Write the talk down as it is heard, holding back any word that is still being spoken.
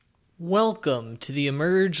Welcome to the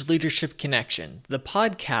Emerge Leadership Connection, the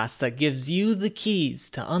podcast that gives you the keys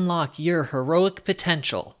to unlock your heroic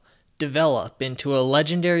potential, develop into a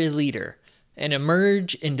legendary leader, and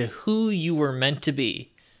emerge into who you were meant to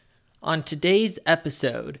be. On today's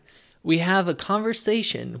episode, we have a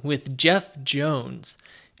conversation with Jeff Jones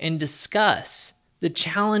and discuss the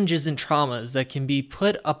challenges and traumas that can be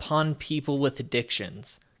put upon people with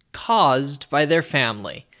addictions caused by their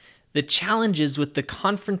family. The challenges with the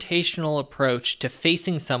confrontational approach to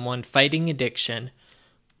facing someone fighting addiction.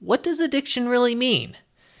 What does addiction really mean?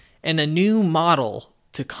 And a new model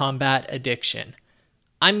to combat addiction.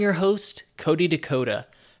 I'm your host, Cody Dakota,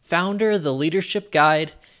 founder of the Leadership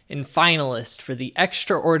Guide and finalist for the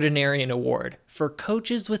Extraordinarian Award for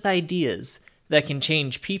coaches with ideas that can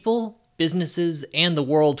change people, businesses, and the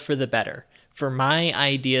world for the better, for my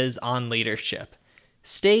ideas on leadership.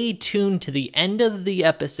 Stay tuned to the end of the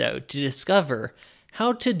episode to discover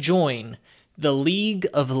how to join the League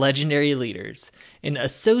of Legendary Leaders, an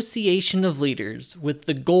association of leaders with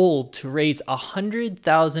the goal to raise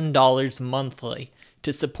 $100,000 monthly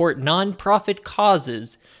to support nonprofit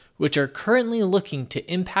causes which are currently looking to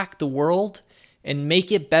impact the world and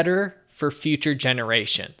make it better for future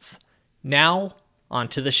generations. Now, on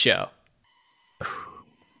to the show.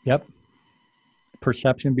 Yep.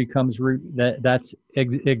 Perception becomes root. That's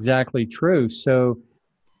exactly true. So,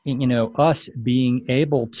 us being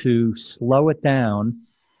able to slow it down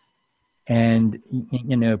and,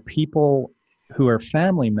 people who are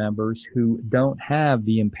family members who don't have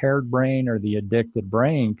the impaired brain or the addicted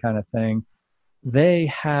brain kind of thing, they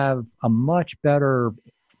have a much better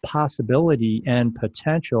possibility and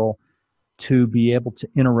potential to be able to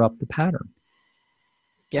interrupt the pattern.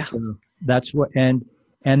 Yeah. So that's what,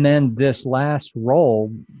 and then this last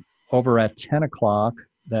role over at 10 o'clock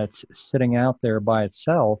that's sitting out there by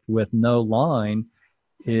itself with no line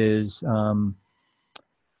is,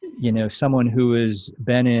 someone who has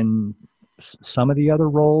been in some of the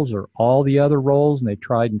other roles or all the other roles, and they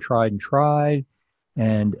tried and tried and tried,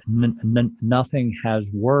 and nothing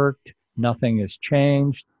has worked. Nothing has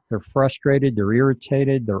changed. They're frustrated. They're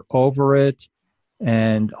irritated. They're over it.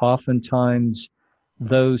 And oftentimes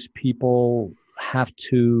those people have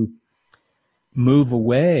to move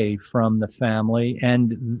away from the family,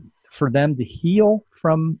 and for them to heal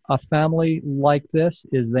from a family like this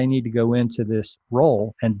is they need to go into this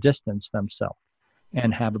role and distance themselves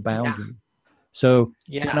and have a boundary. Yeah. So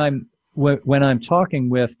when I'm talking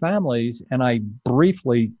with families and I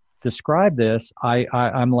briefly describe this,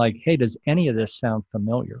 I'm like, hey, does any of this sound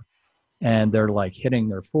familiar? And they're like hitting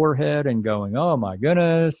their forehead and going, oh my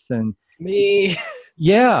goodness. And me.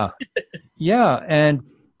 Yeah. And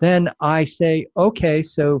then I say, okay,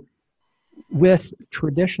 so with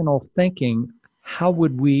traditional thinking, how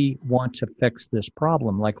would we want to fix this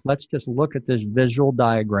problem? Like, let's just look at this visual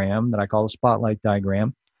diagram that I call the spotlight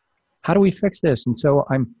diagram. How do we fix this? And so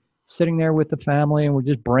I'm sitting there with the family and we're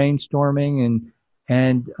just brainstorming,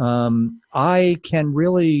 and I can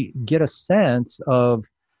really get a sense of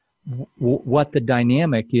what the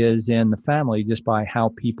dynamic is in the family just by how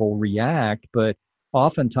people react. But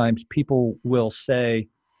oftentimes people will say,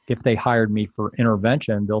 if they hired me for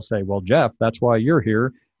intervention, they'll say, well, Jeff, that's why you're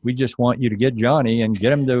here. We just want you to get Johnny and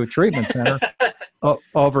get him to a treatment center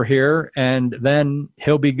over here, and then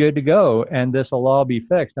he'll be good to go, and this will all be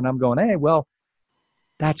fixed. And I'm going, hey, well,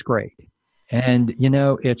 that's great. And,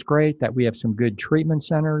 it's great that we have some good treatment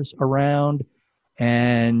centers around,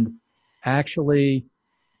 and actually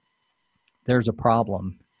there's a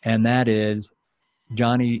problem, and that is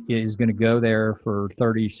Johnny is going to go there for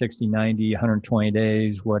 30, 60, 90, 120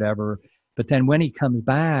 days, whatever. But then when he comes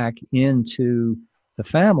back into the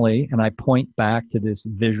family, and I point back to this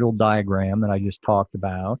visual diagram that I just talked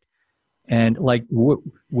about, and like,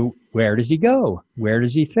 where does he go? Where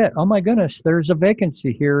does he fit? Oh my goodness, there's a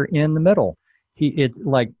vacancy here in the middle. It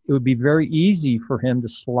would be very easy for him to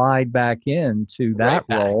slide back into that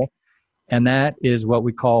role. And that is what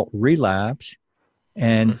we call relapse.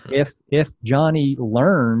 And if Johnny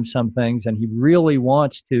learns some things and he really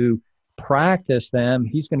wants to practice them,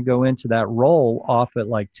 he's going to go into that role off at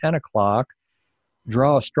like 10 o'clock,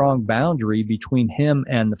 draw a strong boundary between him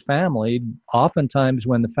and the family. Oftentimes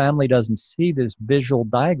when the family doesn't see this visual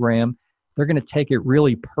diagram, they're going to take it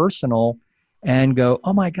really personal and go,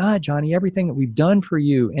 oh my God, Johnny, everything that we've done for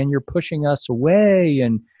you, and you're pushing us away,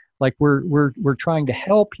 and like we're trying to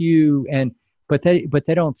help you. But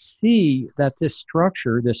they don't see that this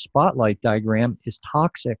structure, this spotlight diagram, is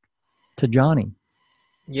toxic to Johnny.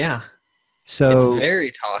 Yeah. So it's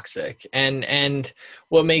very toxic. And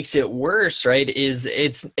what makes it worse, right, is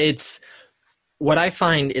it's what I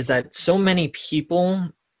find is that so many people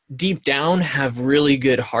deep down have really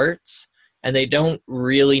good hearts, and they don't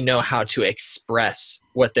really know how to express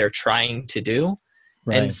what they're trying to do.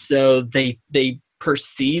 Right. And so they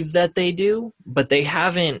perceive that they do, but they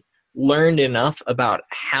haven't learned enough about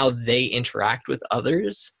how they interact with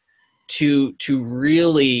others to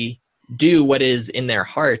really do what is in their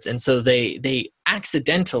hearts. And so they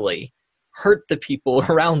accidentally hurt the people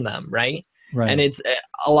around them, right? Right. And it's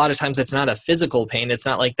a lot of times it's not a physical pain. It's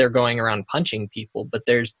not like they're going around punching people, but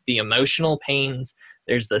there's the emotional pains,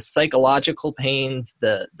 there's the psychological pains,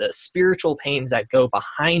 the spiritual pains that go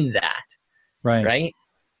behind that. Right. Right.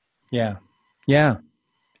 Yeah. Yeah.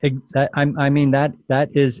 I mean, that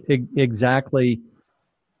is exactly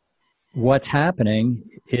what's happening.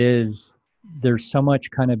 Is there's so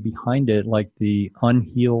much kind of behind it, like the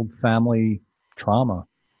unhealed family trauma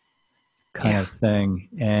kind of thing.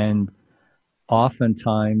 And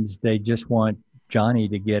oftentimes they just want Johnny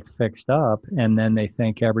to get fixed up, and then they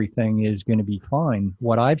think everything is going to be fine.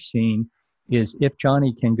 What I've seen is if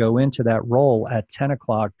Johnny can go into that role at 10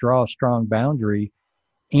 o'clock, draw a strong boundary,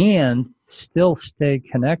 and still stay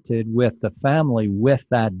connected with the family with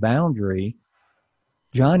that boundary,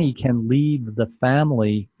 Johnny can lead the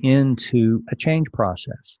family into a change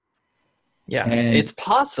process. Yeah, and it's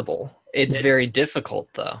possible. It's very difficult,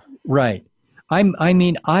 though. Right. I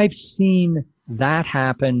mean, I've seen that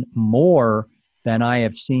happen more than I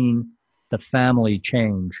have seen the family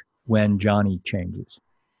change when Johnny changes.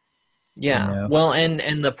 Yeah. You know? Well,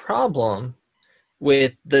 and the problem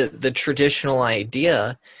with the traditional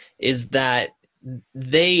idea is that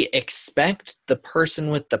they expect the person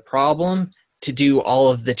with the problem to do all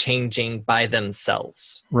of the changing by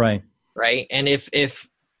themselves. Right. Right. And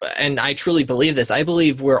and I truly believe this, I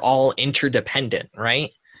believe we're all interdependent,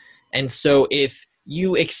 right? And so if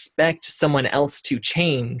you expect someone else to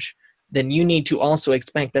change, then you need to also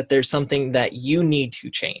expect that there's something that you need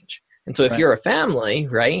to change. And so if you're a family,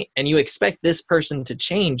 right, and you expect this person to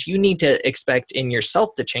change, you need to expect in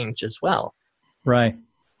yourself to change as well. Right.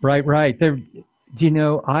 There, you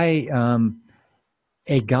know,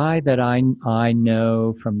 a guy that I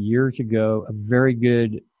know from years ago, a very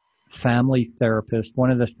good family therapist, one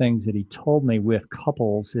of the things that he told me with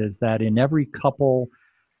couples is that in every couple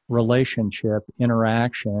relationship,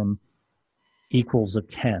 interaction equals a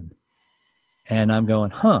 10. And I'm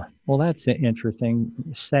going, well, that's interesting.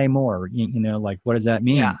 Say more, you know, like, what does that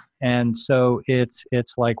mean? Yeah. And so it's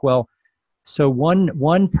like, well, so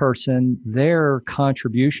one person, their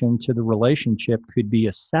contribution to the relationship could be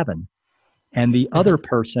a 7. And the other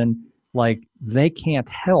person, like, they can't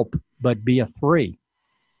help but be a 3.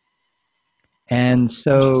 And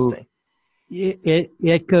so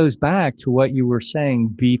it goes back to what you were saying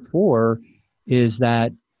before, is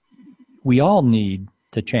that we all need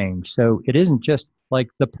to change. So it isn't just like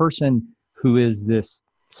the person who is this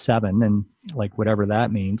 7 and like whatever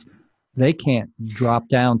that means, they can't drop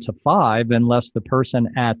down to 5 unless the person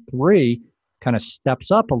at 3 kind of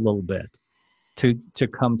steps up a little bit to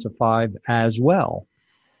come to 5 as well.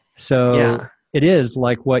 So it is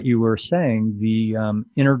like what you were saying, the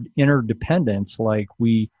interdependence, like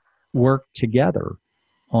we work together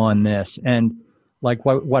on this. And like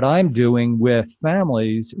what I'm doing with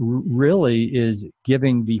families really is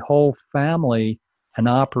giving the whole family an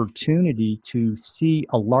opportunity to see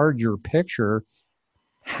a larger picture,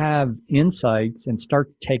 have insights, and start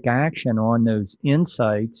to take action on those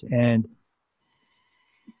insights, and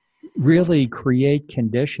really create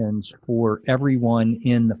conditions for everyone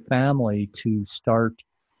in the family to start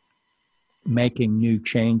making new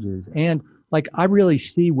changes. And like, I really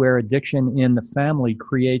see where addiction in the family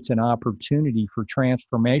creates an opportunity for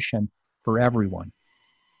transformation for everyone.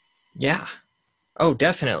 Yeah. Oh,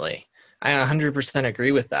 definitely. I 100%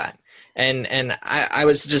 agree with that. And I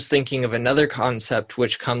was just thinking of another concept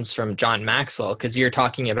which comes from John Maxwell, because you're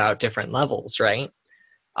talking about different levels, right?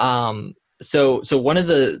 So one of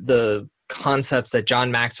the concepts that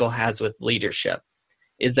John Maxwell has with leadership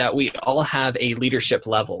is that we all have a leadership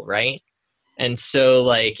level, right? And so,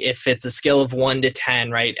 like, if it's a scale of 1 to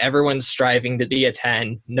 10, right, everyone's striving to be a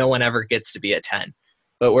 10. No one ever gets to be a 10,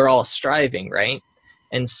 but we're all striving, right?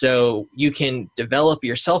 And so you can develop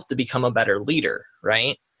yourself to become a better leader,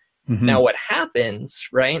 right? Mm-hmm. Now, what happens,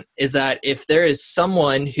 right, is that if there is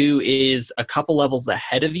someone who is a couple levels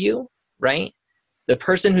ahead of you, right, the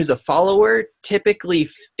person who's a follower typically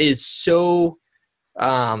is so,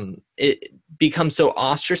 it becomes so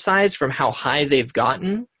ostracized from how high they've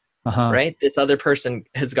gotten, right, this other person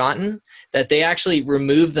has gotten, that they actually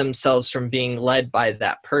remove themselves from being led by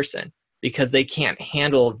that person because they can't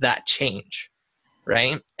handle that change,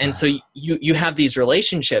 right? And so you have these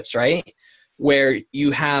relationships, right, where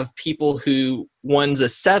you have people who one's a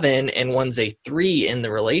 7 and one's a 3 in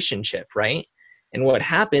the relationship, right? And what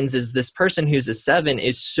happens is this person who's a 7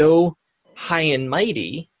 is so high and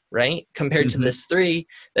mighty, right, compared to this 3,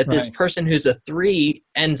 that this person who's a 3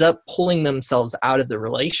 ends up pulling themselves out of the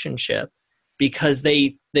relationship because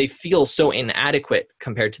they feel so inadequate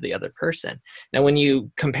compared to the other person. Now, when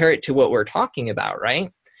you compare it to what we're talking about,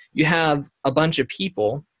 right, you have a bunch of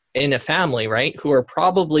people in a family, right, who are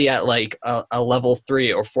probably at like a level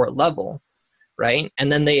 3 or 4 level, right?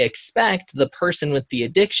 And then they expect the person with the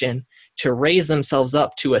addiction to raise themselves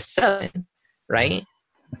up to a 7, right?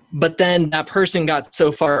 But then that person got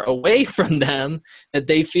so far away from them that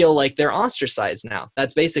they feel like they're ostracized now.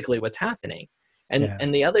 That's basically what's happening.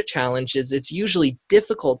 And the other challenge is it's usually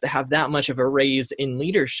difficult to have that much of a raise in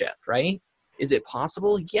leadership, right? Is it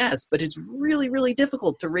possible? Yes, but it's really, really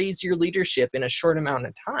difficult to raise your leadership in a short amount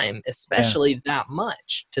of time, especially that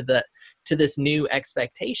much to this new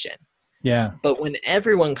expectation. Yeah. But when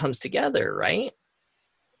everyone comes together, right?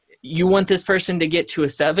 You want this person to get to a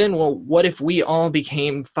 7. Well, what if we all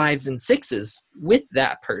became 5s and 6s with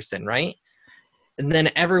that person, right? And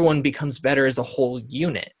then everyone becomes better as a whole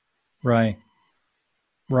unit. Right.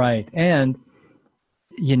 Right. And,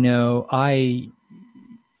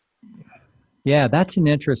 that's an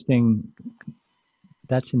interesting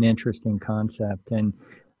concept. And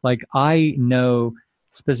like, I know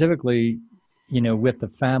specifically, with the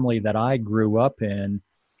family that I grew up in,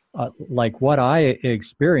 like what I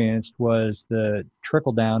experienced was the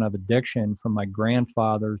trickle down of addiction from my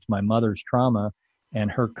grandfather's, my mother's trauma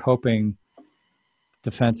and her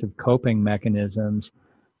defensive coping mechanisms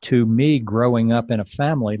to me growing up in a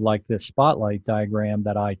family like this spotlight diagram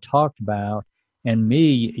that I talked about, and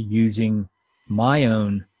me using my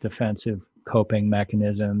own defensive coping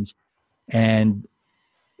mechanisms and,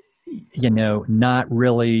 not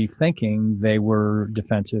really thinking they were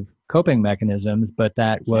defensive coping mechanisms, but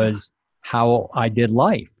that was how I did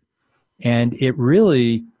life. And it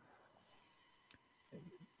really,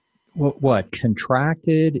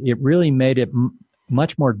 contracted, it really made it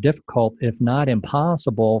much more difficult, if not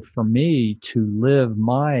impossible, for me to live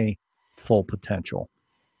my full potential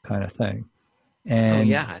kind of thing. And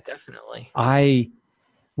definitely.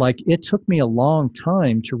 It took me a long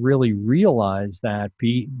time to really realize that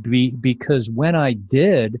because when I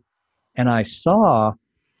did, and I saw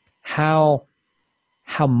how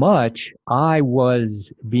much I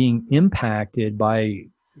was being impacted by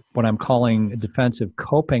what I'm calling defensive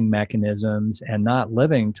coping mechanisms and not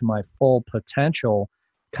living to my full potential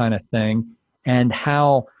kind of thing, and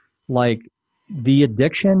how the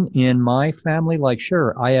addiction in my family,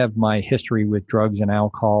 sure, I have my history with drugs and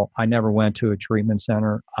alcohol. I never went to a treatment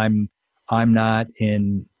center. I'm not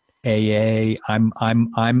in AA. I'm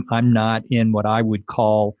not in what I would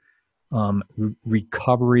call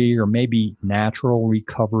recovery, or maybe natural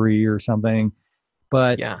recovery or something.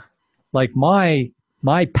 But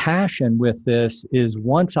my passion with this is,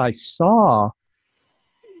 once I saw,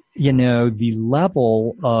 the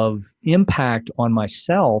level of impact on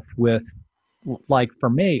myself with, for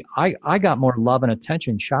me, I got more love and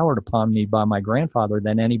attention showered upon me by my grandfather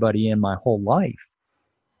than anybody in my whole life.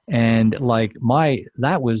 And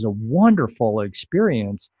that was a wonderful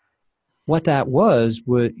experience. What that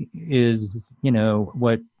is,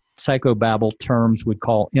 what psychobabble terms would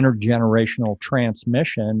call intergenerational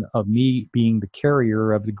transmission of me being the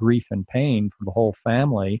carrier of the grief and pain for the whole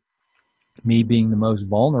family, me being the most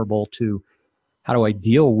vulnerable to how do I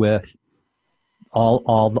deal with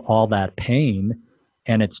all that pain,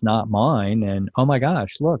 and it's not mine. And oh my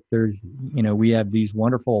gosh, look, there's, we have these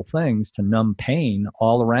wonderful things to numb pain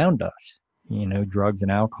all around us, drugs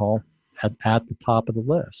and alcohol at the top of the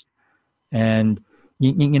list. And,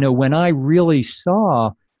 when I really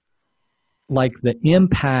saw the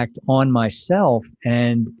impact on myself,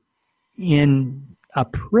 and in a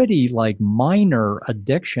pretty minor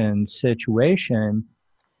addiction situation,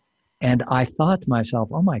 and I thought to myself,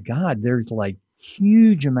 oh my God, there's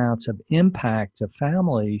huge amounts of impact to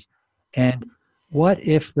families. And what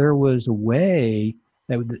if there was a way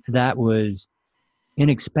that was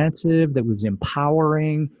inexpensive, that was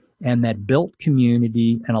empowering, and that built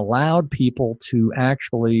community and allowed people to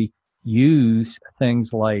actually use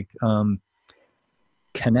things like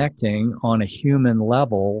connecting on a human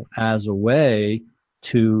level as a way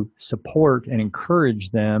to support and encourage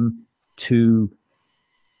them to,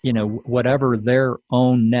 whatever their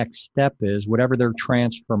own next step is, whatever their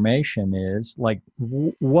transformation is,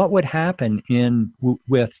 what would happen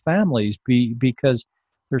with families, because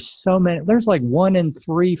there's 1 in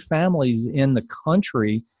 3 families in the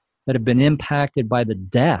country that have been impacted by the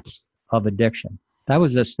deaths of addiction. that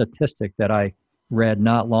was a statistic that I read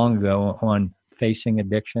not long ago on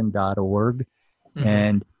facingaddiction.org. Mm-hmm.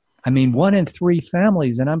 And I mean, 1 in 3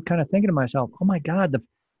 families, and I'm kind of thinking to myself, oh my God,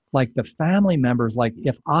 the family members, like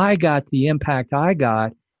if I got the impact I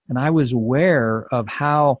got and I was aware of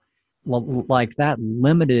how like that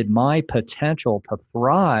limited my potential to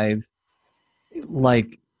thrive,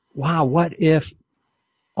 like, wow, what if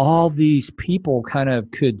all these people kind of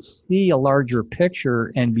could see a larger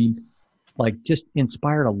picture and be like just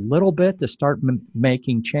inspired a little bit to start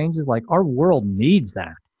making changes? Like our world needs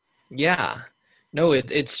that. Yeah, no,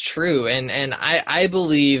 it's true. And I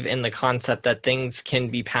believe in the concept that things can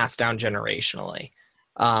be passed down generationally.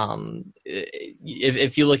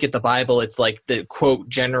 If you look at the Bible, it's like the quote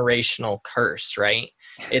generational curse, right?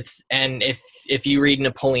 And if you read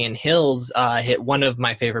Napoleon Hill's, one of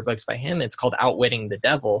my favorite books by him, it's called Outwitting the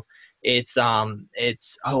Devil. It's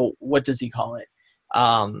what does he call it?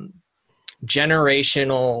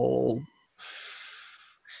 Generational.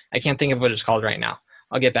 I can't think of what it's called right now.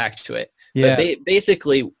 I'll get back to it. Yeah. But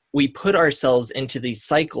basically, we put ourselves into these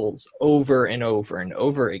cycles over and over and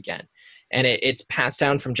over again. And it's passed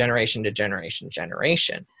down from generation to generation to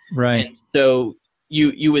generation. Right. And so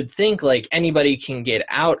you would think like anybody can get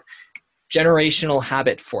out. Generational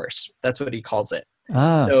habit force. That's what he calls it.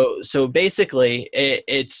 So basically,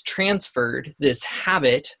 it's transferred, this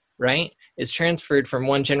habit, right? Is transferred from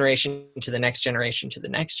one generation to the next generation to the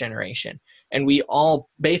next generation. And we all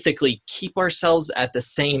basically keep ourselves at the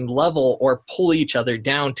same level or pull each other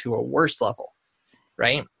down to a worse level,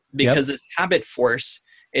 right? Because this habit force,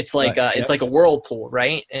 it's like it's like a whirlpool,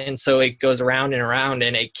 right? And so it goes around and around,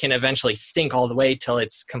 and it can eventually sink all the way till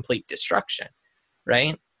it's complete destruction,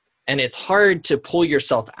 right? And it's hard to pull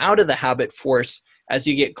yourself out of the habit force as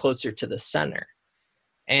you get closer to the center.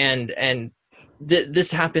 And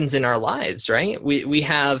this happens in our lives, right? We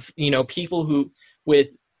have, people who with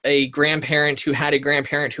a grandparent who had a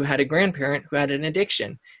grandparent who had a grandparent who had an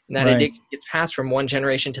addiction, and that addiction gets passed from one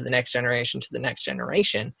generation to the next generation to the next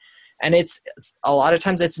generation. And it's a lot of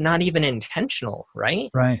times it's not even intentional, right?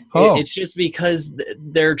 Right. It's just because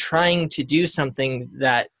they're trying to do something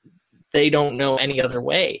that they don't know any other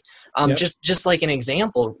way. Just like an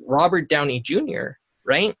example, Robert Downey Jr.,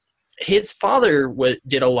 right? His father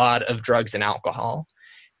did a lot of drugs and alcohol,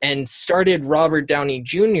 and started Robert Downey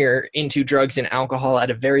Jr. into drugs and alcohol at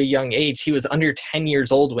a very young age. He was under 10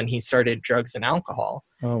 years old when he started drugs and alcohol.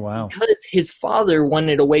 Oh, wow. Because his father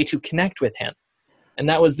wanted a way to connect with him. And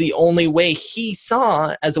that was the only way he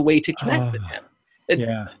saw as a way to connect with him.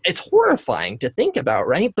 It's horrifying to think about,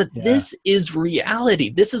 right? But this is reality.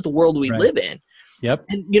 This is the world we live in. Yep.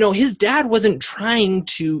 And, his dad wasn't trying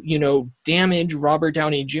to, damage Robert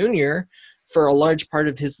Downey Jr. for a large part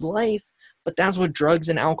of his life, but that's what drugs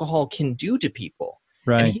and alcohol can do to people.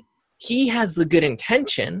 Right. And he has the good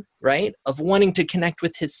intention, right, of wanting to connect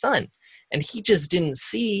with his son. And he just didn't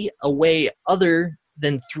see a way other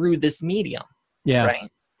than through this medium. Yeah. Right.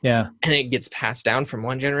 Yeah. And it gets passed down from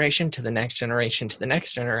one generation to the next generation to the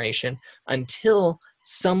next generation until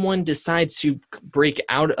someone decides to break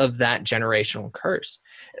out of that generational curse.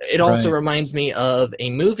 It also reminds me of a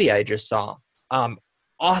movie I just saw.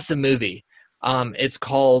 Awesome movie. It's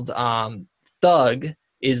called Thug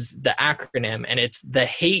is the acronym, and it's The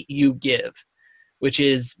Hate U Give, which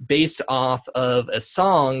is based off of a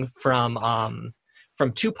song from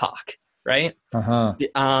Tupac. Right?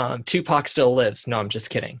 Tupac still lives. No, I'm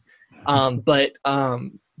just kidding. But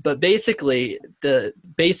basically the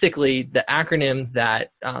acronym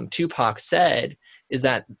that Tupac said is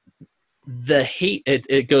that the hate,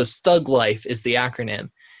 it goes Thug Life is the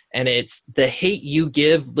acronym, and it's the hate you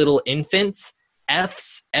give little infants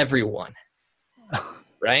F's everyone.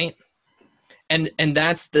 Right? And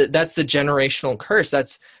that's the generational curse.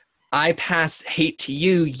 That's I pass hate to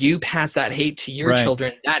you, you pass that hate to your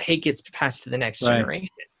children, that hate gets passed to the next generation.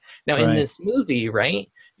 Now, in this movie, right,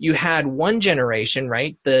 you had one generation,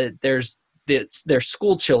 right, there's their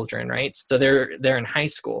school children, right, so they're in high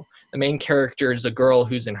school. The main character is a girl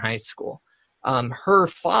who's in high school. Her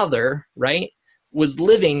father, right, was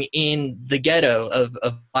living in the ghetto of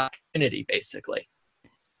Black community, basically.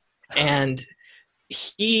 And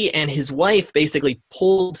he and his wife basically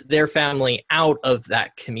pulled their family out of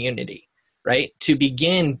that community, right, to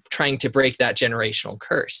begin trying to break that generational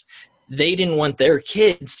curse. They didn't want their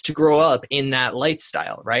kids to grow up in that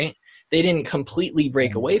lifestyle, right? They didn't completely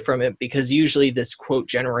break away from it because usually this, quote,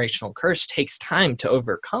 generational curse takes time to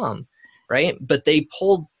overcome, right? But they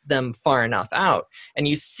pulled them far enough out. And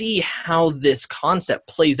you see how this concept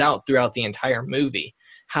plays out throughout the entire movie,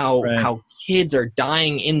 how kids are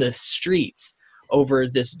dying in the streets over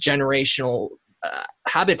this generational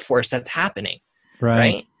habit force that's happening. Right.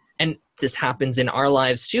 right? And this happens in our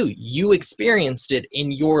lives too. You experienced it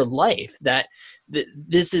in your life, that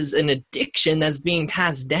this is an addiction that's being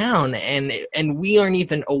passed down, and we aren't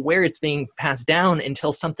even aware it's being passed down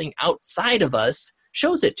until something outside of us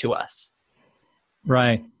shows it to us.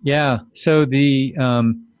 Right. Yeah. So the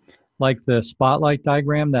like the spotlight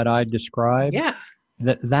diagram that I described, Yeah.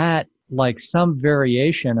 that like some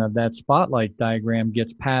variation of that spotlight diagram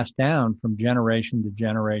gets passed down from generation to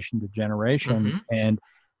generation to generation. Mm-hmm. And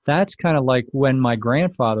that's kind of like when my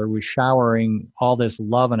grandfather was showering all this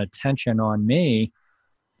love and attention on me,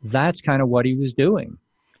 that's kind of what he was doing,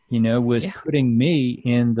 was Yeah. putting me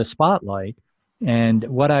in the spotlight. And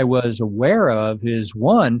what I was aware of is,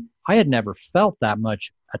 one, I had never felt that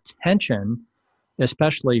much attention,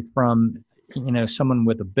 especially from, someone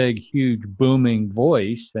with a big, huge, booming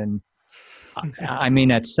voice. And I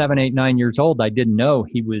mean, at 7, 8, 9 years old, I didn't know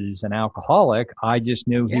he was an alcoholic. I just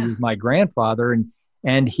knew he Yeah. was my grandfather,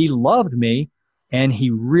 and he loved me, and he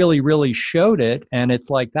really, really showed it. And it's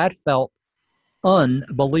like that felt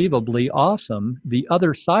unbelievably awesome. The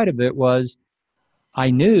other side of it was I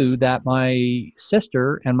knew that my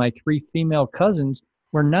sister and my 3 female cousins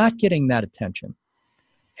were not getting that attention.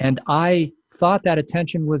 And I thought that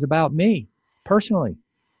attention was about me personally.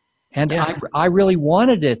 And Yeah. I really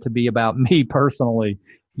wanted it to be about me personally,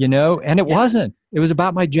 and it wasn't. It was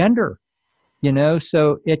about my gender,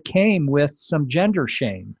 so it came with some gender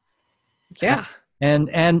shame. Yeah.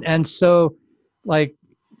 And so like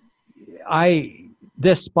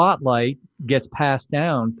this spotlight gets passed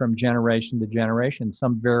down from generation to generation,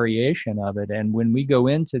 some variation of it. And when we go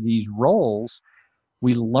into these roles,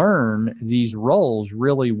 we learn these roles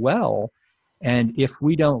really well. And if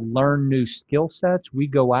we don't learn new skill sets, we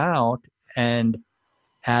go out and,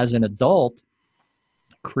 as an adult,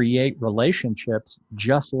 create relationships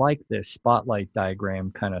just like this spotlight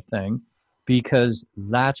diagram kind of thing, because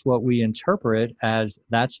that's what we interpret as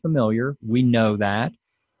that's familiar. We know that.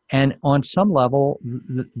 And on some level,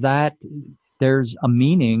 that there's a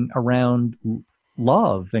meaning around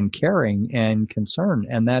love and caring and concern.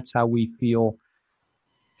 And that's how we feel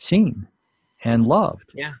seen and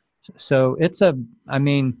loved. Yeah. So it's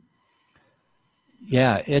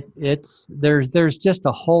there's just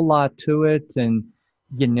a whole lot to it. And,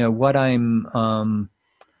 what I'm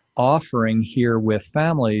offering here with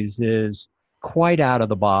families is quite out of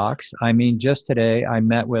the box. I mean, just today I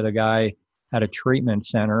met with a guy at a treatment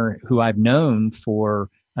center who I've known for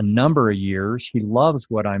a number of years. He loves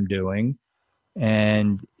what I'm doing.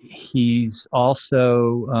 And he's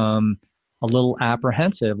also a little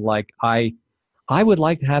apprehensive. Like, I would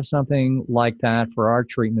like to have something like that for our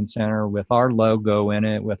treatment center with our logo in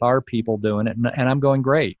it, with our people doing it. And I'm going,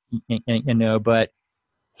 great, but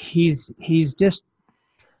he's just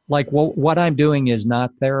like, well, what I'm doing is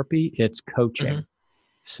not therapy, it's coaching. Mm-hmm.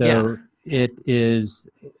 So it is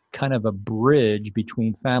kind of a bridge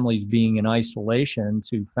between families being in isolation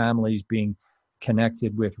to families being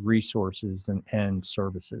connected with resources and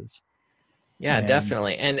services. Yeah,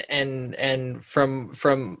 definitely. And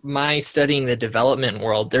from my studying the development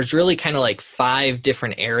world, there's really kind of like 5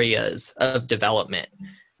 different areas of development.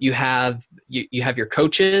 You have your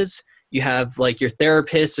coaches, you have like your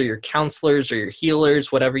therapists or your counselors or your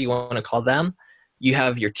healers, whatever you want to call them. You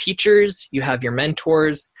have your teachers, you have your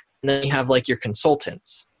mentors, and then you have like your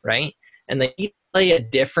consultants, right? And they each play a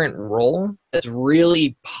different role that's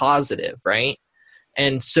really positive, right?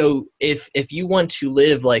 And so if you want to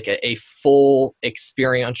live like a full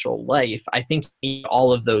experiential life, I think you need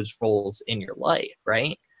all of those roles in your life,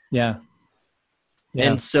 right? Yeah.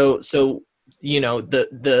 And so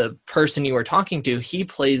the person you were talking to, he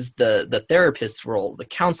plays the therapist role, the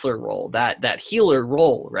counselor role, that healer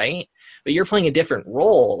role, right? But you're playing a different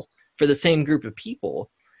role for the same group of people.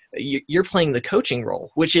 You're playing the coaching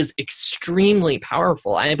role, which is extremely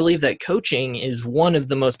powerful. I believe that coaching is one of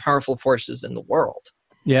the most powerful forces in the world.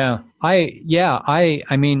 Yeah. I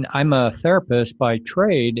mean, I'm a therapist by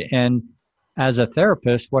trade. And as a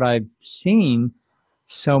therapist, what I've seen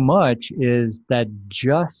so much is that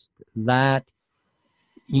just that,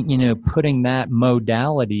 putting that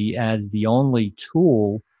modality as the only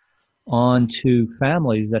tool onto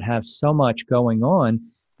families that have so much going on,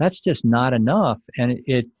 that's just not enough. And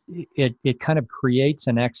it kind of creates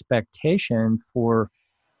an expectation for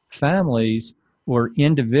families or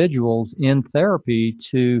individuals in therapy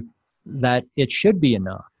that it should be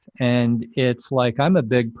enough. And it's like, I'm a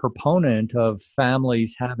big proponent of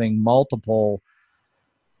families having multiple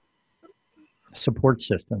support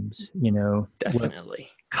systems, Definitely.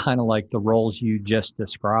 kind of like the roles you just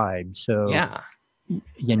described. So Yeah.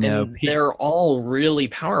 you know, And they're all really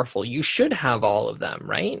powerful. You should have all of them,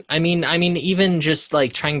 right? I mean, even just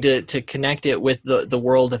like trying to connect it with the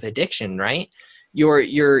world of addiction, right?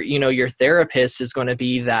 Your therapist is going to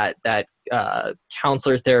be that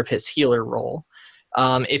counselor, therapist, healer role.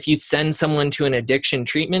 If you send someone to an addiction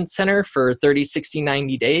treatment center for 30, 60,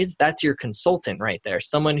 90 days, that's your consultant right there,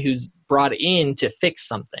 someone who's brought in to fix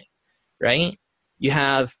something, right? You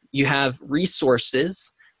have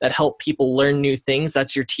resources that help people learn new things.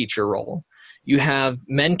 That's your teacher role. You have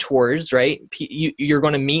mentors, right? You're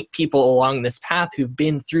going to meet people along this path who've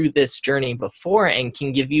been through this journey before and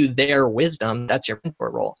can give you their wisdom. That's your mentor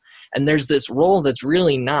role. And there's this role that's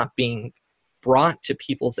really not being brought to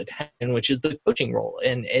people's attention, which is the coaching role.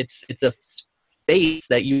 And it's a space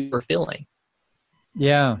that you are filling.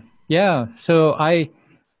 yeah, yeah. So I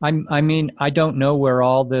mean, I don't know where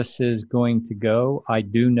all this is going to go. I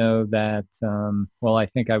do know that, well, I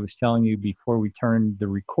think I was telling you before we turned the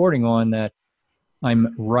recording on that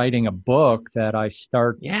I'm writing a book that I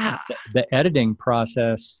start Yeah. the editing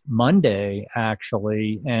process Monday,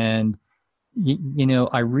 actually. And, you know,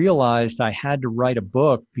 I realized I had to write a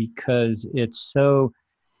book because it's so,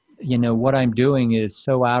 you know, what I'm doing is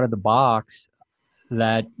so out of the box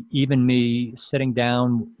that even me sitting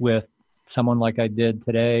down with someone like I did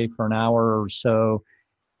today for an hour or so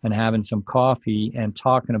and having some coffee and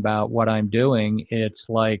talking about what I'm doing, it's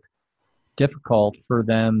like difficult for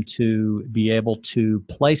them to be able to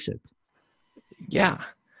place it. Yeah.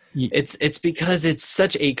 It's because it's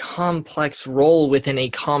such a complex role within a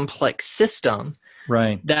complex system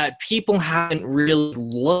Right. that people haven't really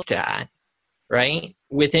looked at, right?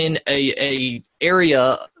 Within a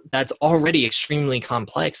area that's already extremely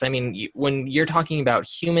complex. I mean, when you're talking about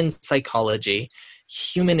human psychology,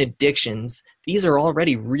 human addictions, these are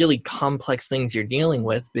already really complex things you're dealing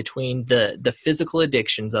with, between the physical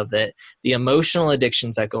addictions of it, the emotional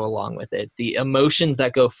addictions that go along with it, the emotions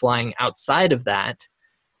that go flying outside of that,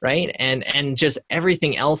 right? And just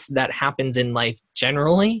everything else that happens in life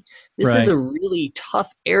generally. This is Right. a really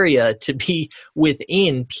tough area to be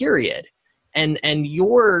within, period. And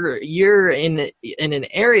you're in an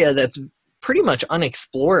area that's pretty much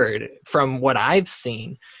unexplored from what I've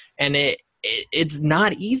seen. And it's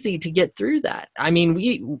not easy to get through that. I mean,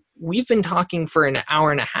 we've been talking for an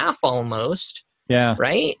hour and a half almost, Yeah.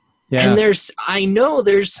 right? Yeah. And I know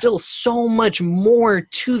there's still so much more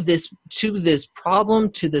to this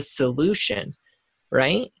problem, to this solution,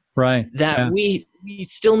 right? Right. That Yeah. we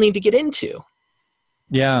still need to get into.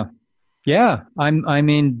 Yeah. Yeah. I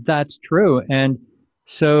mean, that's true. And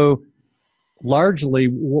so largely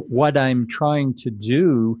what I'm trying to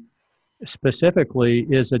do specifically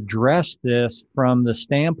is address this from the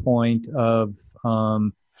standpoint of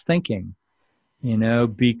thinking, you know,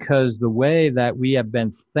 because the way that we have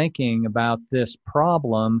been thinking about this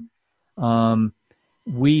problem, um,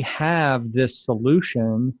 we have this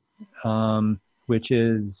solution, which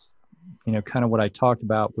is, you know, kind of what I talked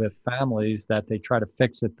about with families, that they try to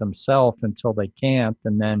fix it themselves until they can't,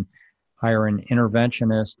 and then hire an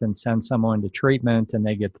interventionist and send someone to treatment and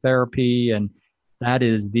they get therapy, and that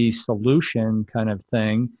is the solution kind of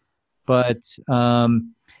thing. But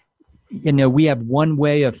you know, we have one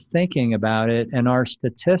way of thinking about it, and our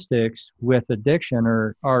statistics with addiction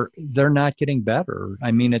are they're not getting better.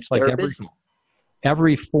 I mean, it's like They're abysmal.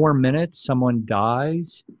 every 4 minutes someone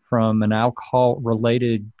dies from an alcohol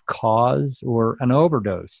related cause or an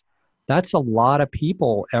overdose. That's a lot of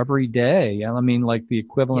people every day. I mean, like the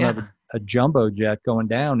equivalent of Yeah. a jumbo jet going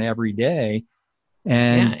down every day. Yeah,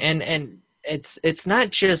 And and it's not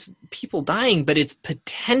just people dying, but it's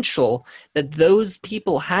potential that those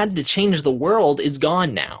people had to change the world is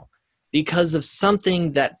gone now because of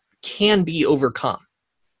something that can be overcome.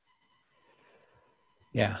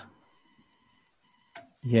 yeah,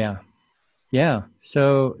 yeah, yeah.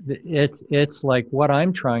 So it's like what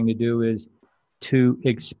I'm trying to do is to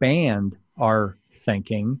expand our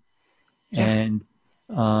thinking, Yeah. and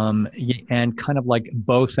and kind of like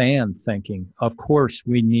both and thinking. Of course,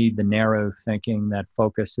 we need the narrow thinking that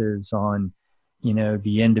focuses on, you know,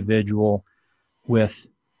 the individual with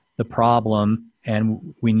the problem,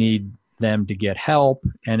 and we need them to get help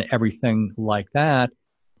and everything like that.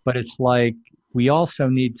 But it's like we also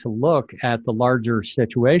need to look at the larger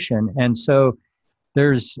situation. And so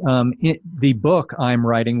there's the book I'm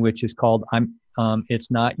writing, which is called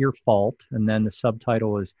It's Not Your Fault. And then the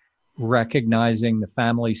subtitle is Recognizing the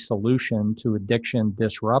Family Solution to Addiction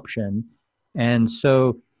Disruption. And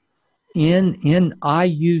so in I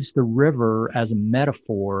use the river as a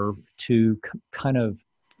metaphor to kind of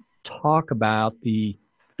talk about the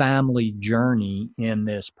family journey in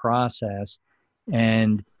this process.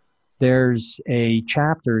 And there's a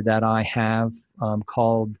chapter that I have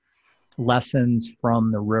called Lessons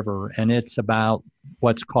from the River, and it's about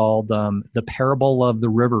what's called the parable of the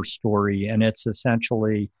river story. And it's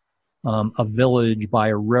essentially a village by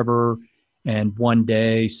a river. And one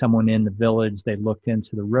day, someone in the village, they looked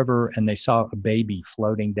into the river and they saw a baby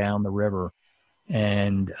floating down the river.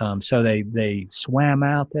 And so they swam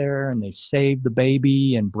out there and they saved the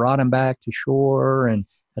baby and brought him back to shore. And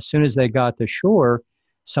as soon as they got to shore,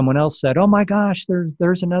 someone else said, "Oh my gosh,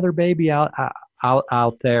 there's another baby out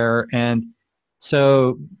there." And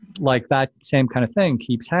so like that same kind of thing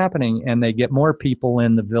keeps happening, and they get more people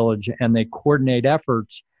in the village and they coordinate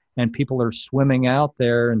efforts, and people are swimming out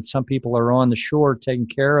there, and some people are on the shore taking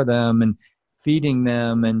care of them and feeding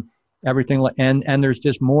them and everything. And there's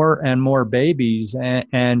just more and more babies.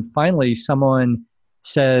 And finally someone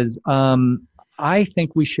says, I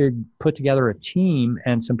think we should put together a team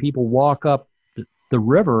and some people walk up the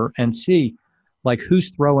river and see like who's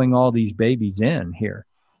throwing all these babies in here.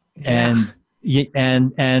 Yeah.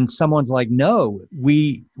 And someone's like, no,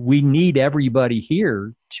 we need everybody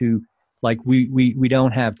here to like, we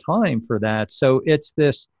don't have time for that. So it's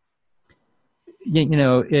this,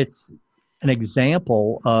 it's an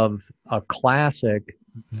example of a classic,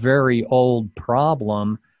 very old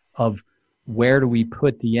problem of where do we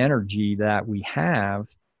put the energy that we have.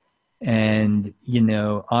 And,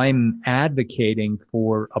 I'm advocating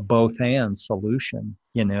for a both and solution,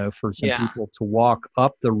 for some people to walk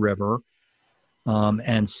up the river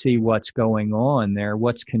and see what's going on there,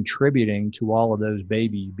 what's contributing to all of those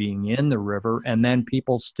babies being in the river, and then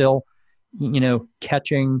people still,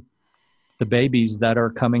 catching the babies that are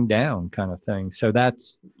coming down kind of thing. So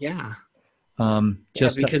that's,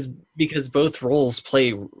 because both roles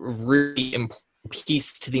play really important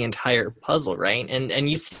piece to the entire puzzle, right? And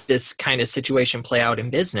you see this kind of situation play out in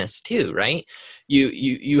business too, right?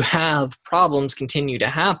 You have problems continue to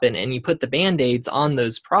happen and you put the band-aids on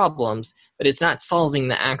those problems, but it's not solving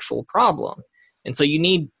the actual problem. And so you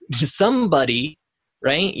need somebody,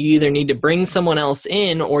 right? You either need to bring someone else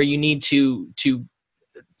in, or you need to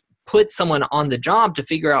put someone on the job to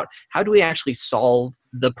figure out how do we actually solve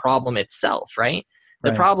the problem itself, right?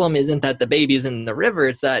 The problem isn't that the baby's in the river,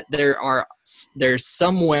 it's that there's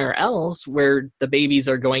somewhere else where the babies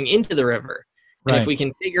are going into the river. And if we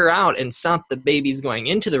can figure out and stop the babies going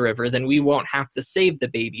into the river, then we won't have to save the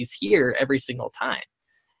babies here every single time.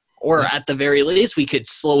 Or at the very least, we could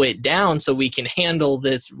slow it down so we can handle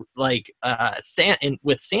this like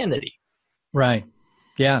with sanity. Right.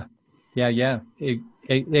 Yeah.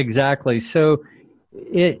 Exactly. So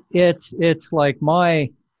it's like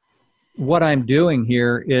what I'm doing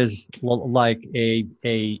here is like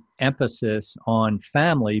a emphasis on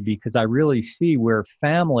family, because I really see where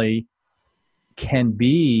family can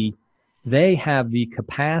be, they have the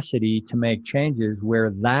capacity to make changes where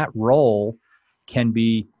that role can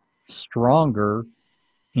be stronger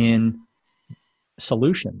in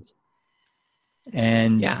solutions.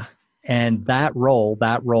 And that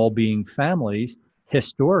role being families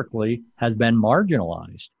historically has been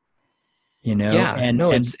marginalized.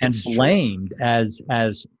 It's blamed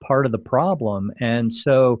as part of the problem. And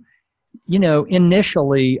so,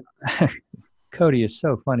 initially, Cody is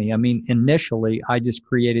so funny. I mean, initially, I just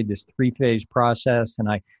created this 3-phase process, and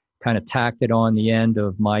I kind of tacked it on the end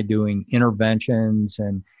of my doing interventions,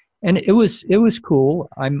 and it was cool.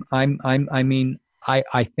 I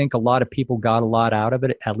think a lot of people got a lot out of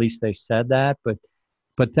it. At least they said that. But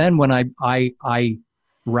then when I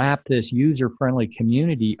wrap this user-friendly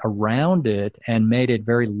community around it and made it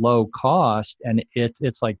very low cost, and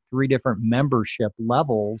it's like 3 different membership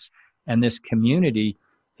levels, and this community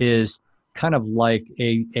is kind of like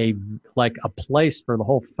a place for the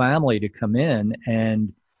whole family to come in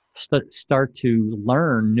and start to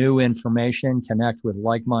learn new information, connect with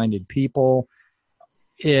like-minded people.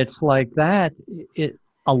 It's like that. It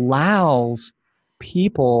allows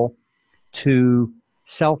people to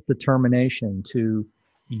self-determination, to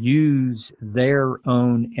use their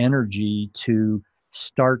own energy to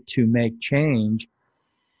start to make change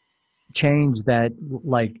that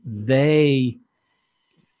like they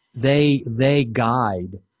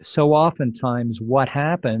guide. So oftentimes what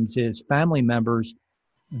happens is family members,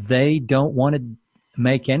 they don't want to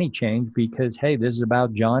make any change because, hey, this is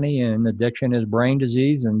about Johnny and addiction is brain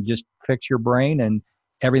disease, and just fix your brain and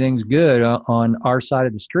everything's good on our side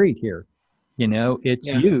of the street here.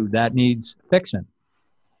 It's you that needs fixing.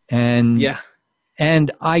 And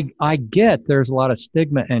I get there's a lot of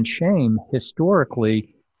stigma and shame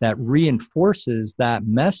historically that reinforces that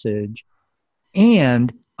message.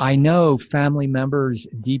 And I know family members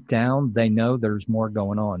deep down, they know there's more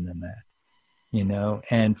going on than that.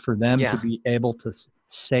 and for them to Yeah. be able to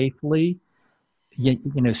safely,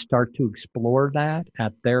 start to explore that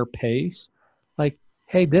at their pace, like,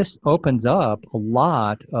 hey, this opens up a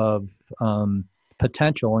lot of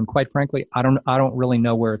potential. And quite frankly, I don't really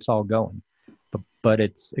know where it's all going, but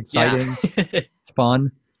it's Yeah. exciting, it's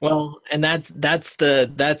fun. Well, and that's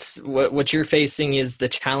what you're facing is the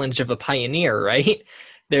challenge of a pioneer, right?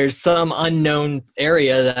 There's some unknown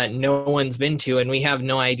area that no one's been to, and we have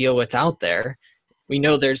no idea what's out there. We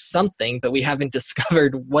know there's something, but we haven't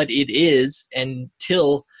discovered what it is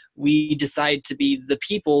until we decide to be the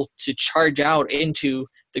people to charge out into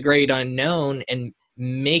the great unknown and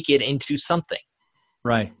make it into something.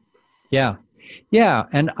 Right. Yeah. Yeah.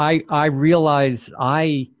 And I realize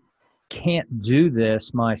I can't do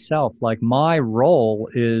this myself. Like, my role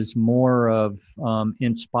is more of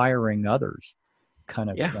inspiring others kind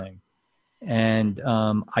of Yeah. thing. And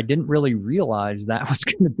I didn't really realize that was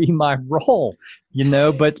going to be my role,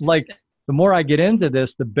 but like, the more I get into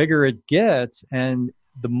this, the bigger it gets, and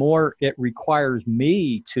the more it requires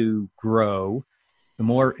me to grow, the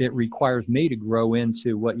more it requires me to grow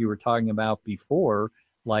into what you were talking about before,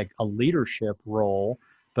 like a leadership role.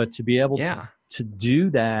 But to be able Yeah. to do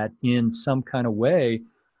that in some kind of way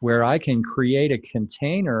where I can create a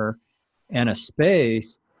container and a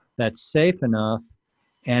space that's safe enough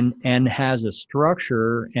and has a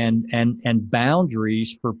structure and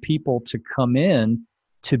boundaries for people to come in,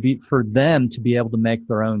 for them to be able to make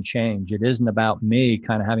their own change. It isn't about me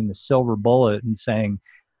kind of having the silver bullet and saying,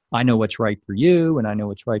 I know what's right for you and I know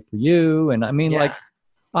what's right for you. And I mean, like, Yeah.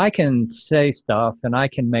 I can say stuff and I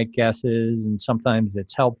can make guesses, and sometimes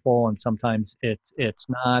it's helpful and sometimes it's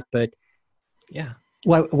not. But Yeah.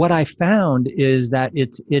 what I found is that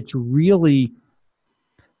it's really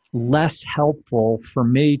less helpful for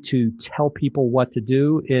me to tell people what to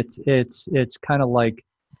do. It's kind of like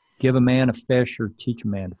give a man a fish or teach a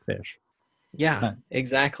man to fish, Yeah,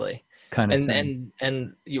 exactly. kind of And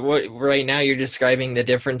thing. right now you're describing the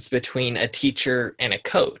difference between a teacher and a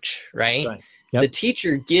coach, right? Right. The Yep.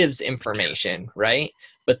 teacher gives information, right?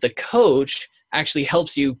 But the coach actually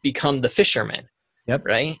helps you become the fisherman, Yep.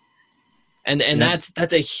 right? And Yep.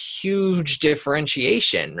 that's a huge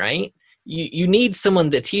differentiation, right? You need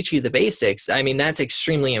someone to teach you the basics. I mean, that's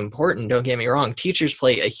extremely important. Don't get me wrong. Teachers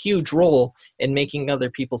play a huge role in making other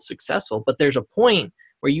people successful, but there's a point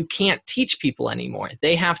where you can't teach people anymore.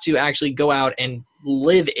 They have to actually go out and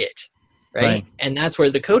live it, Right. right? And that's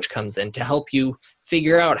where the coach comes in to help you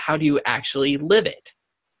figure out how do you actually live it.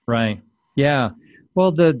 Right. Yeah.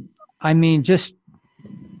 Well, I mean, just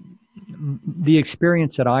the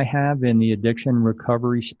experience that I have in the addiction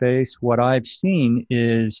recovery space, what I've seen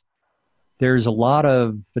is there's a lot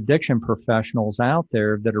of addiction professionals out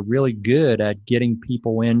there that are really good at getting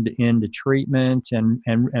people into treatment,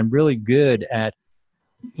 and really good at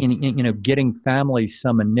getting families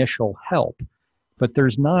some initial help. But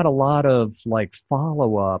there's not a lot of like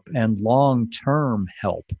follow up and long term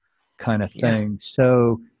help kind of Yeah. thing.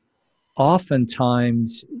 So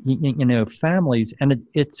oftentimes, families, and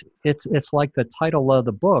it's like the title of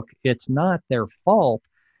the book. It's not their fault,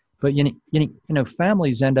 but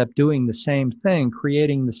families end up doing the same thing,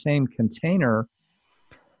 creating the same container.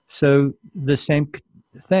 So the same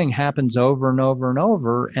thing happens over and over and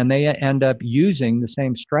over, and they end up using the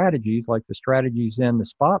same strategies, like the strategies in the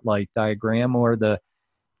spotlight diagram, or the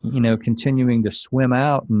continuing to swim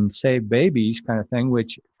out and save babies kind of thing,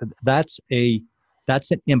 which that's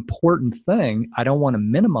an important thing. I don't want to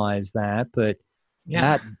minimize that, but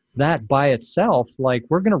Yeah. that by itself, like,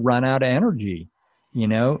 we're going to run out of energy,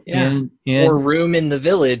 Yeah. in Or room in the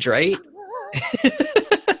village, right?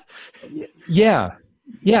 yeah.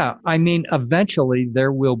 Yeah. I mean, eventually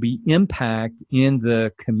there will be impact in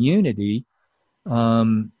the community.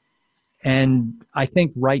 And I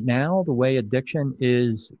think right now, the way addiction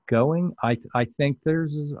is going, I think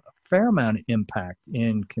there's a fair amount of impact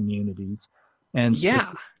in communities, and Yeah.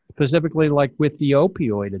 specifically like with the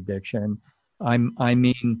opioid addiction. I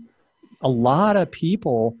mean, a lot of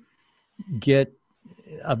people get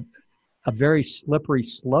a, a very slippery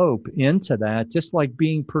slope into that, just like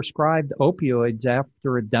being prescribed opioids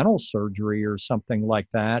after a dental surgery or something like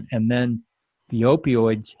that, and then the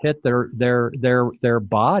opioids hit their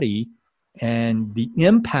body, and the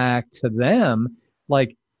impact to them,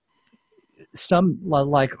 like,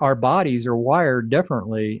 like our bodies are wired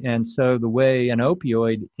differently, and so the way an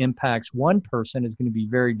opioid impacts one person is going to be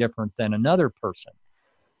very different than another person.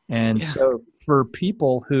 And Yeah. so for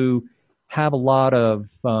people who have a lot of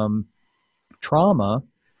trauma,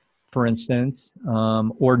 for instance,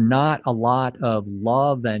 or not a lot of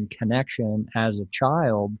love and connection as a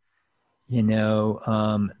child,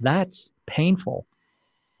 that's painful.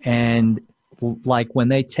 And like when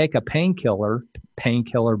they take a painkiller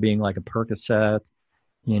being like a Percocet,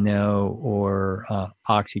 or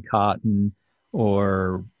Oxycontin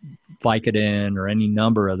or Vicodin or any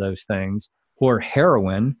number of those things, or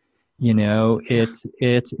heroin,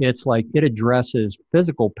 it's like it addresses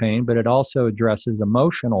physical pain, but it also addresses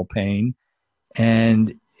emotional pain.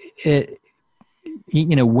 And it,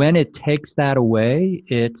 when it takes that away,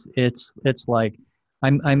 it's like,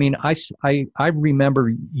 I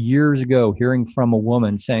remember years ago hearing from a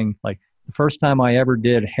woman saying, like, the first time I ever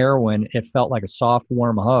did heroin, it felt like a soft,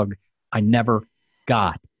 warm hug I never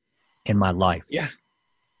got in my life. Yeah.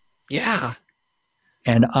 Yeah.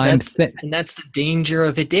 And that's the danger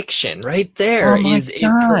of addiction right there. It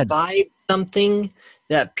provides something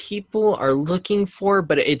that people are looking for,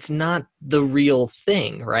 but it's not the real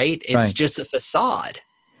thing, right? It's just a facade.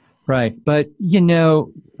 Right. But,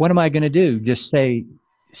 what am I going to do? Just say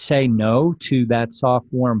no to that soft,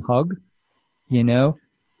 warm hug,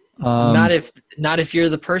 Not if you're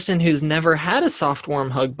the person who's never had a soft, warm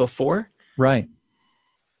hug before. Right.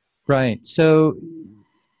 Right. So,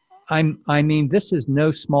 this is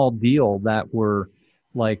no small deal that we're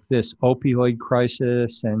like this opioid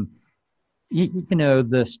crisis, and,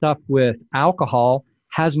 the stuff with alcohol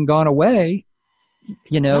hasn't gone away.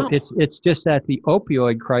 No. It's just that the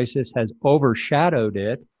opioid crisis has overshadowed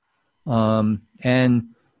it. And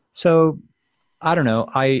so, I don't know.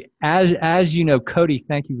 As you know, Cody,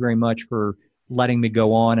 thank you very much for letting me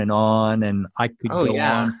go on, and I could go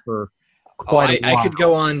on for quite a while. I could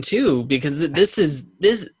go on too, because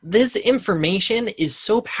this information is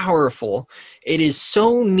so powerful. It is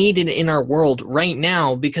so needed in our world right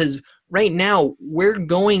now, because right now we're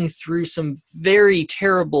going through some very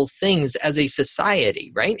terrible things as a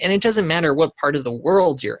society, right? And it doesn't matter what part of the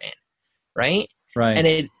world you're in, right? Right.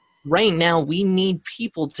 And right now we need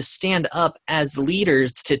people to stand up as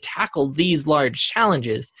leaders to tackle these large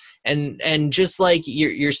challenges. And just like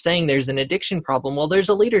you're saying there's an addiction problem, well, there's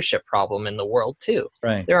a leadership problem in the world too.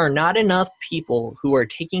 Right. There are not enough people who are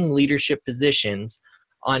taking leadership positions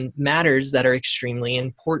on matters that are extremely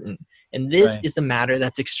important. And this is a matter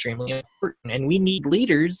that's extremely important. And we need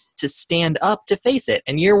leaders to stand up to face it.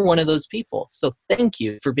 And you're one of those people. So thank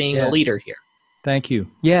you for being a leader here. Thank you.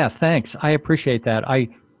 Yeah, thanks. I appreciate that. I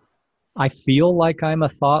feel like I'm a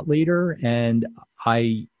thought leader, and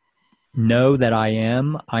I know that I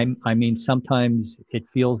am. Sometimes it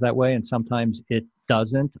feels that way and sometimes it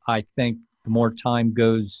doesn't. I think the more time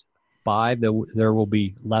goes by, there will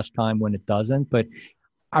be less time when it doesn't. But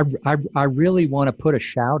I really want to put a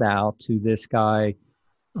shout out to this guy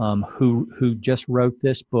who just wrote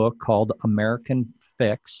this book called American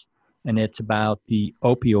Fix, and it's about the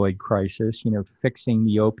opioid crisis, fixing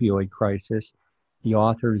the opioid crisis. The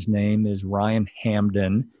author's name is Ryan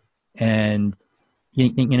Hamden, and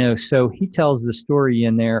so he tells the story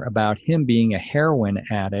in there about him being a heroin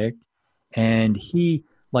addict, and he,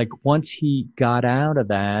 like, once he got out of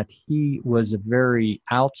that, he was a very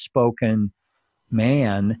outspoken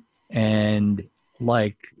man, and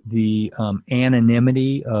like the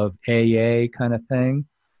anonymity of AA kind of thing,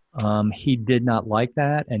 he did not like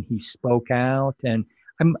that, and he spoke out. And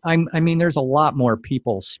there's a lot more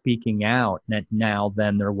people speaking out now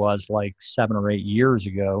than there was like 7 or 8 years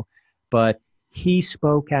ago, but he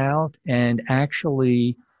spoke out, and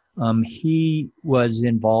actually he was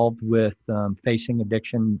involved with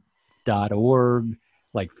facingaddiction.org.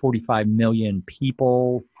 Like 45 million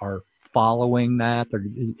people are following that.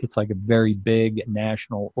 It's like a very big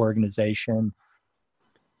national organization.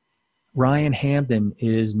 Ryan Hamden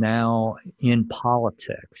is now in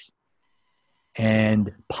politics.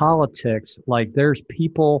 And politics, like, there's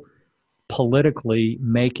people politically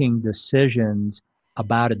making decisions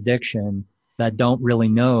about addiction that don't really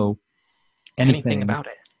know anything about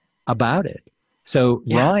it. So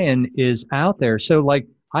Ryan is out there. So like,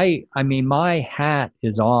 my hat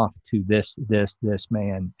is off to this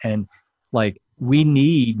man. And like, we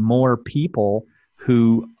need more people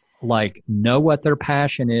who like know what their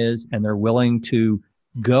passion is, and they're willing to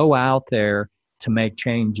go out there to make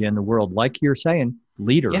change in the world. Like you're saying,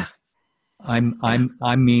 leaders. Yeah. I'm kind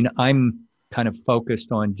of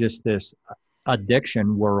focused on just this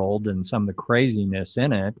addiction world and some of the craziness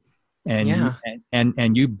in it. And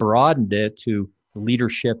and you broadened it to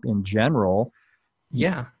leadership in general.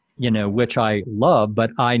 Yeah. Which I love,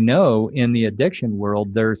 but I know in the addiction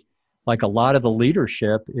world, there's like a lot of the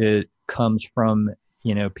leadership, it comes from,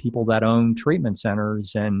 people that own treatment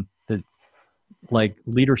centers, and the like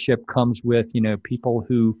leadership comes with, people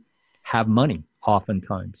who have money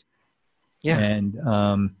oftentimes. Yeah. And,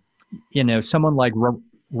 someone like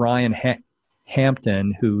Ryan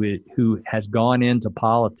Hampton, who has gone into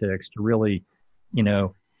politics to really,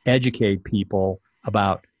 educate people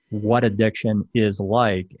about what addiction is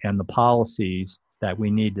like and the policies that we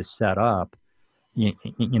need to set up.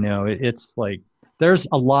 It's like there's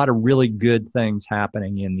a lot of really good things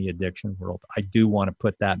happening in the addiction world. I do want to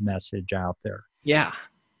put that message out there. Yeah,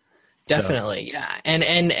 definitely. So. Yeah.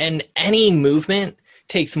 And any movement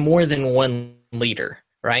takes more than one leader,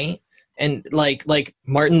 right? And like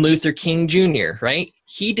Martin Luther King Jr., right?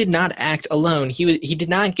 He did not act alone. He did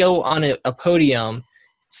not go on a podium,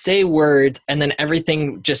 say words, and then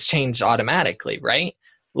everything just changed automatically, right?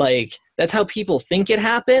 Like that's how people think it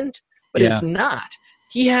happened, but it's not.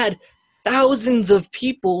 He had thousands of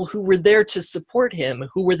people who were there to support him,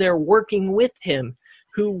 who were there working with him,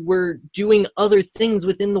 who were doing other things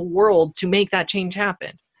within the world to make that change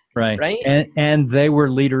happen. Right. Right. And they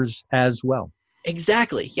were leaders as well.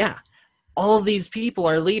 Exactly. Yeah. All of these people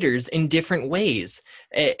are leaders in different ways.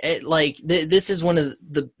 This is one of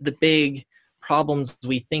the big problems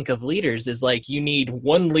we think of leaders is like you need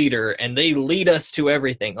one leader and they lead us to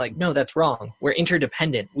everything. Like, no, that's wrong. We're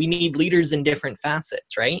interdependent. We need leaders in different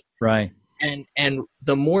facets, right? Right. And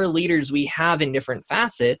the more leaders we have in different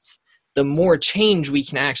facets, the more change we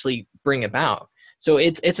can actually bring about. So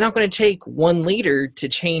it's not going to take one leader to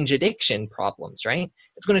change addiction problems, right?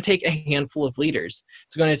 It's going to take a handful of leaders.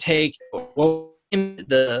 It's going to take the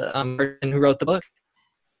person who wrote the book.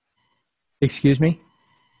 Excuse me?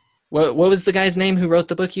 What was the guy's name who wrote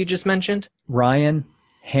the book you just mentioned? Ryan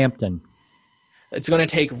Hampton. It's going to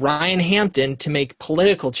take Ryan Hampton to make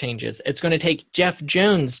political changes. It's going to take Jeff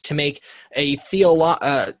Jones to make a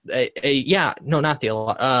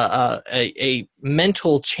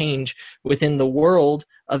mental change within the world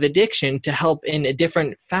of addiction to help in a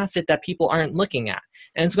different facet that people aren't looking at.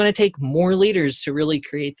 And it's going to take more leaders to really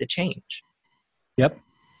create the change. Yep,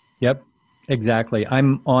 exactly.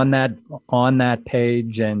 I'm on that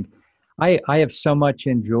page, and I have so much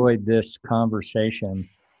enjoyed this conversation.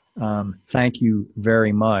 Thank you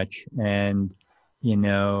very much. And,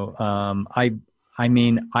 I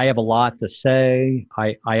mean, I have a lot to say.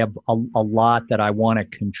 I have a lot that I want to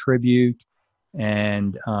contribute.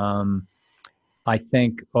 And I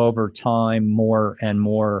think over time, more and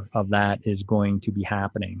more of that is going to be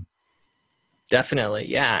happening. Definitely.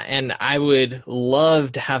 Yeah. And I would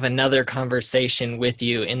love to have another conversation with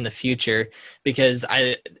you in the future because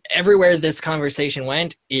everywhere this conversation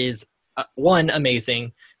went is one,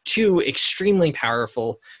 amazing, two, extremely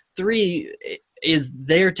powerful, three, is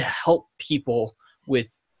there to help people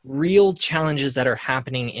with real challenges that are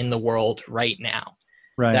happening in the world right now,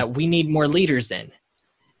 right, that we need more leaders in,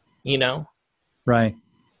 Right.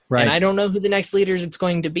 And I don't know who the next leader is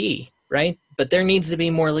going to be, right? But there needs to be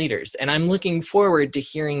more leaders. And I'm looking forward to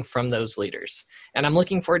hearing from those leaders. And I'm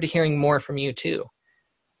looking forward to hearing more from you too.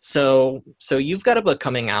 So you've got a book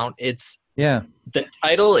coming out. The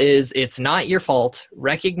title is It's Not Your Fault,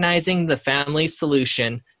 Recognizing the Family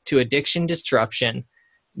Solution to Addiction Disruption.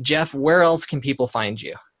 Jeff, where else can people find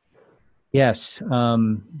you? Yes.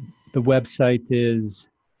 The website is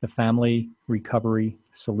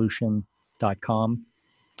thefamilyrecoverysolution.com.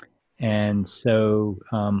 And so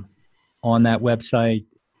on that website,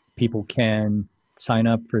 people can sign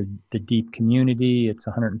up for the Deep Community. It's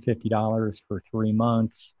 $150 for 3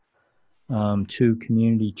 months, 2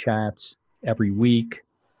 community chats every week.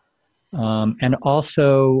 And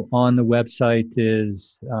also on the website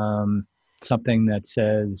is something that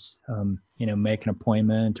says, make an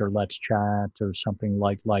appointment or let's chat or something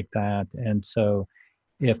like that. And so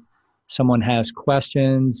if someone has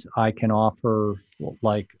questions, I can offer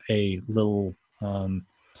like a little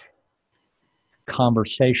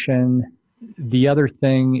conversation. The other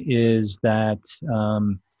thing is that,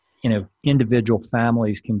 individual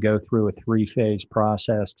families can go through a 3-phase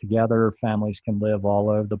process together. Families can live all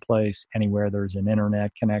over the place, anywhere there's an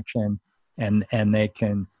internet connection, and they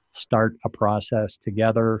can start a process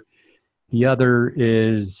together. The other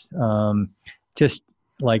is just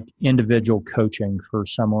like individual coaching for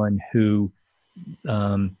someone who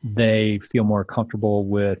they feel more comfortable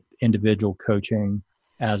with individual coaching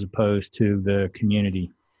as opposed to the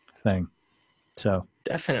community thing. So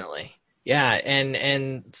definitely. Yeah. And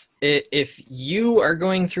if you are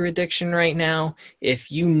going through addiction right now,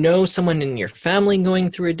 if you know someone in your family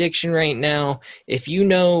going through addiction right now, if you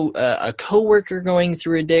know a coworker going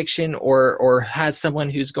through addiction or has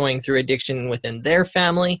someone who's going through addiction within their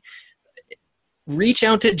family, reach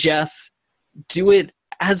out to Jeff. Do it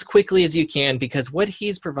as quickly as you can, because what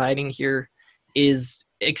he's providing here is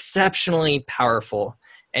exceptionally powerful,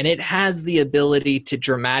 and it has the ability to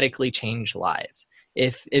dramatically change lives.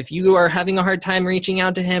 if you are having a hard time reaching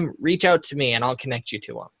out to him, reach out to me and I'll connect you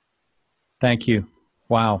to him. Thank you.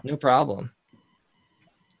 Wow. No problem.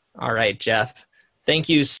 All right, Jeff. Thank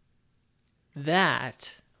you.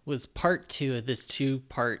 That was part 2 of this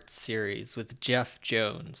 2-part series with Jeff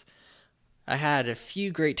Jones. I had a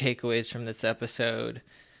few great takeaways from this episode.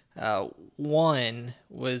 One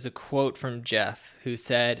was a quote from Jeff, who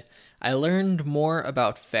said, "I learned more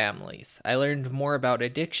about families. I learned more about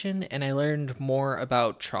addiction, and I learned more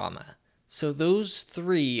about trauma." So those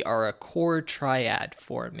 3 are a core triad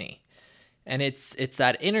for me. And it's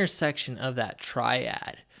that intersection of that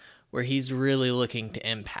triad where he's really looking to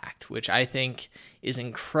impact, which I think is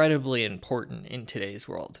incredibly important in today's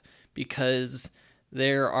world, because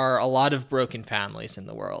there are a lot of broken families in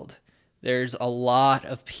the world. There's a lot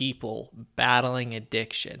of people battling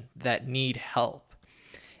addiction that need help.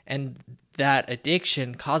 And that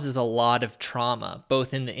addiction causes a lot of trauma,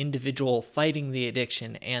 both in the individual fighting the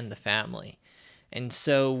addiction and the family. And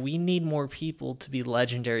so we need more people to be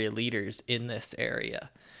legendary leaders in this area,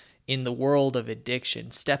 in the world of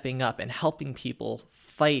addiction, stepping up and helping people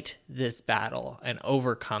fight this battle and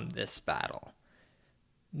overcome this battle.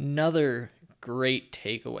 Another great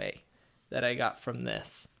takeaway that I got from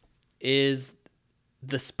this is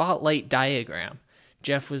the spotlight diagram.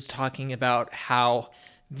 Jeff was talking about how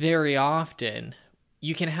very often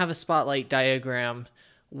you can have a spotlight diagram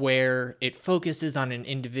where it focuses on an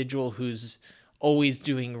individual who's always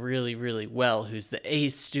doing really, really well, who's the A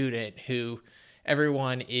student, who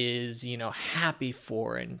everyone is, happy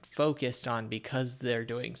for and focused on because they're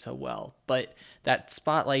doing so well. But that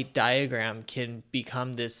spotlight diagram can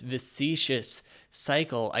become this vicious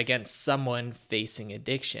cycle against someone facing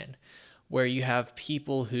addiction, where you have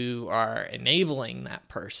people who are enabling that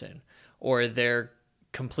person, or they're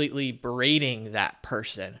completely berating that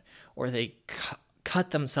person, or they cut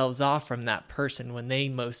themselves off from that person when they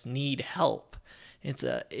most need help.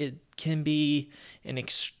 It can be an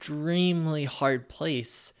extremely hard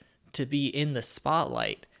place to be in the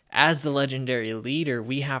spotlight. As the legendary leader,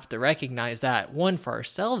 we have to recognize that, one, for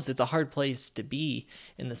ourselves, it's a hard place to be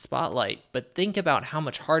in the spotlight, but think about how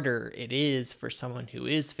much harder it is for someone who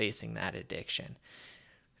is facing that addiction.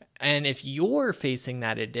 And if you're facing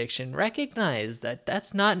that addiction, recognize that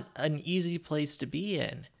that's not an easy place to be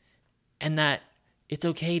in, and that it's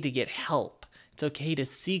okay to get help. It's okay to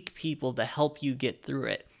seek people to help you get through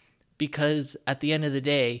it, because at the end of the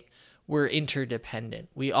day, we're interdependent.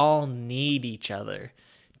 We all need each other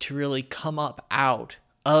to really come up out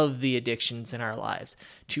of the addictions in our lives,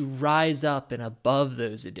 to rise up and above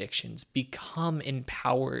those addictions, become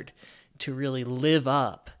empowered to really live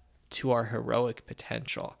up to our heroic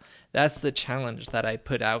potential. That's the challenge that I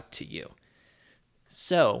put out to you.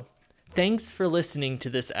 So, thanks for listening to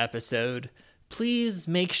this episode. Please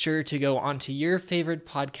make sure to go onto your favorite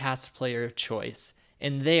podcast player of choice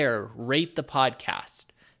and there rate the podcast.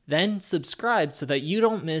 Then subscribe so that you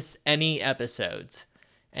don't miss any episodes.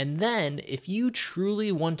 And then, if you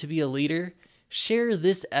truly want to be a leader, share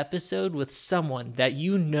this episode with someone that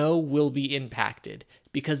you know will be impacted,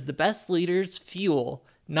 because the best leaders fuel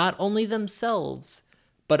not only themselves,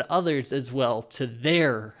 but others as well to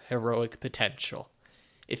their heroic potential.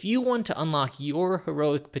 If you want to unlock your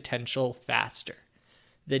heroic potential faster,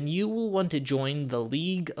 then you will want to join the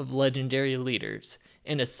League of Legendary Leaders,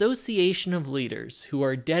 an association of leaders who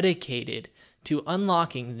are dedicated to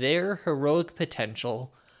unlocking their heroic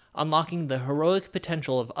potential, unlocking the heroic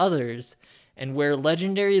potential of others, and where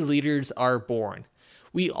legendary leaders are born.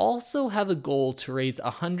 We also have a goal to raise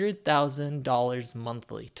 $100,000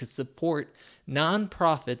 monthly to support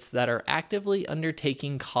nonprofits that are actively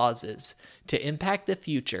undertaking causes to impact the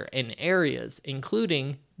future in areas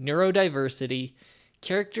including neurodiversity,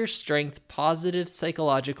 character strength, positive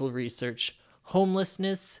psychological research,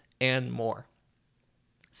 homelessness, and more.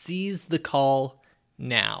 Seize the call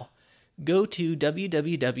now. Go to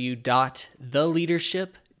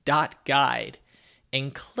www.theleadership.guide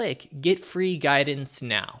and click Get Free Guidance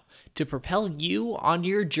Now to propel you on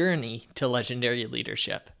your journey to legendary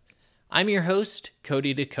leadership. I'm your host,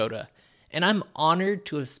 Cody Dakota, and I'm honored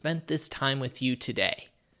to have spent this time with you today.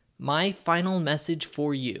 My final message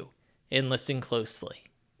for you, and listen closely.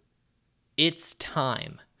 It's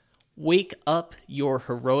time. Wake up your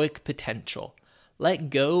heroic potential. Let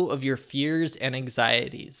go of your fears and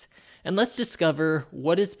anxieties, and let's discover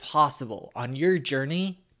what is possible on your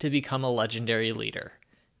journey to become a legendary leader.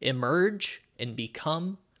 Emerge and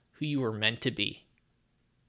become who you were meant to be.